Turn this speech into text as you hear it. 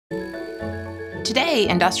Today,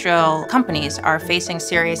 industrial companies are facing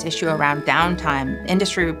serious issue around downtime.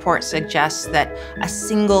 Industry reports suggest that a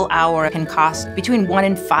single hour can cost between $1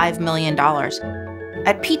 and $5 million.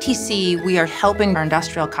 At PTC, we are helping our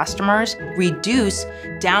industrial customers reduce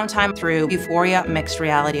downtime through Vuforia mixed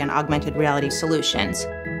reality and augmented reality solutions.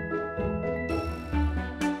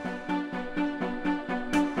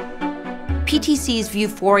 PTC's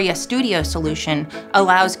Vuforia Studio solution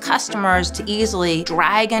allows customers to easily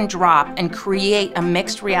drag and drop and create a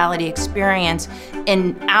mixed reality experience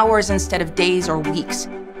in hours instead of days or weeks.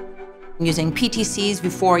 Using PTC's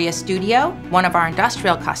Vuforia Studio, one of our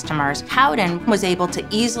industrial customers, Howden, was able to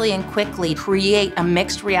easily and quickly create a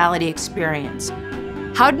mixed reality experience.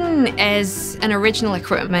 Howden is an original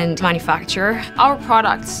equipment manufacturer. Our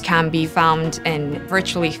products can be found in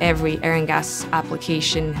virtually every air and gas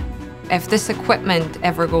application. If this equipment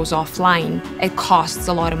ever goes offline, it costs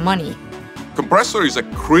a lot of money. Compressor is a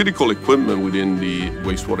critical equipment within the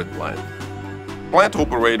wastewater plant. Plant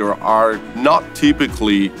operators are not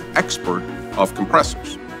typically expert of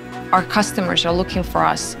compressors. Our customers are looking for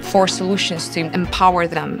us for solutions to empower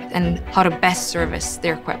them and how to best service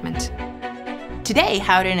their equipment. Today,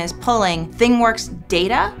 Howden is pulling ThingWorx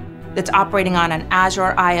data that's operating on an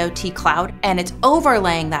Azure IoT cloud, and it's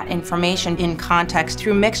overlaying that information in context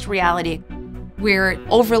through mixed reality. We're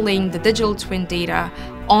overlaying the digital twin data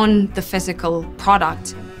on the physical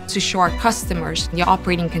product to show our customers the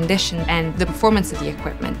operating condition and the performance of the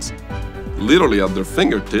equipment. Literally at their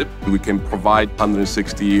fingertip, we can provide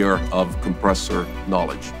 160 years of compressor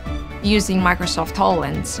knowledge. Using Microsoft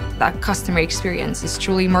HoloLens, that customer experience is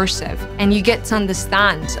truly immersive, and you get to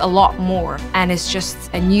understand a lot more, and it's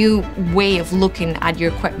just a new way of looking at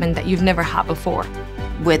your equipment that you've never had before.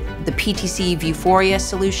 With the PTC Vuforia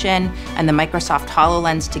solution and the Microsoft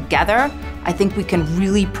HoloLens together, I think we can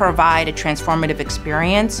really provide a transformative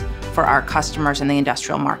experience for our customers in the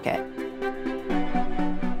industrial market.